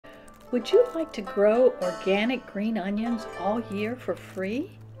Would you like to grow organic green onions all year for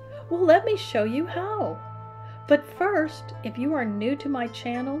free? Well, let me show you how. But first, if you are new to my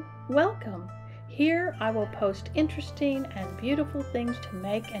channel, welcome. Here I will post interesting and beautiful things to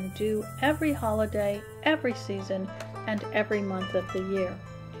make and do every holiday, every season, and every month of the year.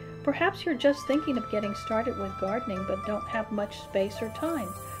 Perhaps you're just thinking of getting started with gardening but don't have much space or time.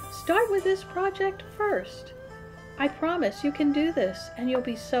 Start with this project first. I promise you can do this and you'll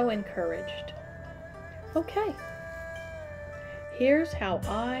be so encouraged. Okay, here's how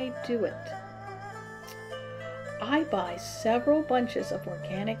I do it. I buy several bunches of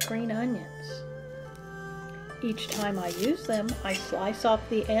organic green onions. Each time I use them, I slice off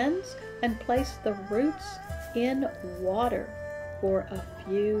the ends and place the roots in water for a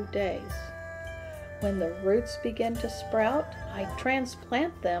few days. When the roots begin to sprout, I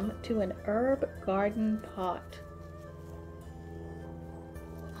transplant them to an herb garden pot.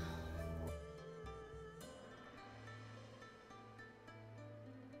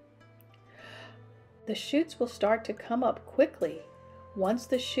 The shoots will start to come up quickly. Once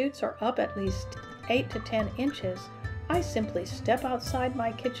the shoots are up at least 8 to 10 inches, I simply step outside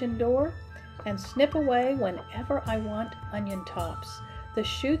my kitchen door and snip away whenever I want onion tops. The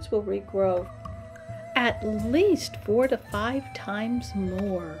shoots will regrow at least 4 to 5 times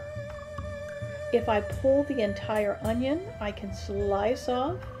more. If I pull the entire onion, I can slice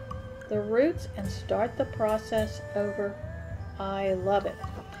off the roots and start the process over. I love it.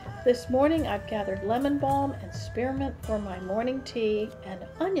 This morning I've gathered lemon balm and spearmint for my morning tea and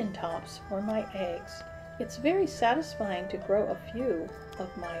onion tops for my eggs. It's very satisfying to grow a few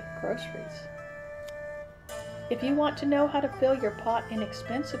of my groceries. If you want to know how to fill your pot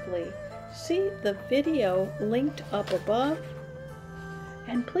inexpensively, see the video linked up above.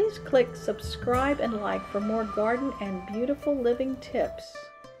 And please click subscribe and like for more garden and beautiful living tips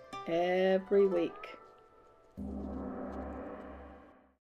every week.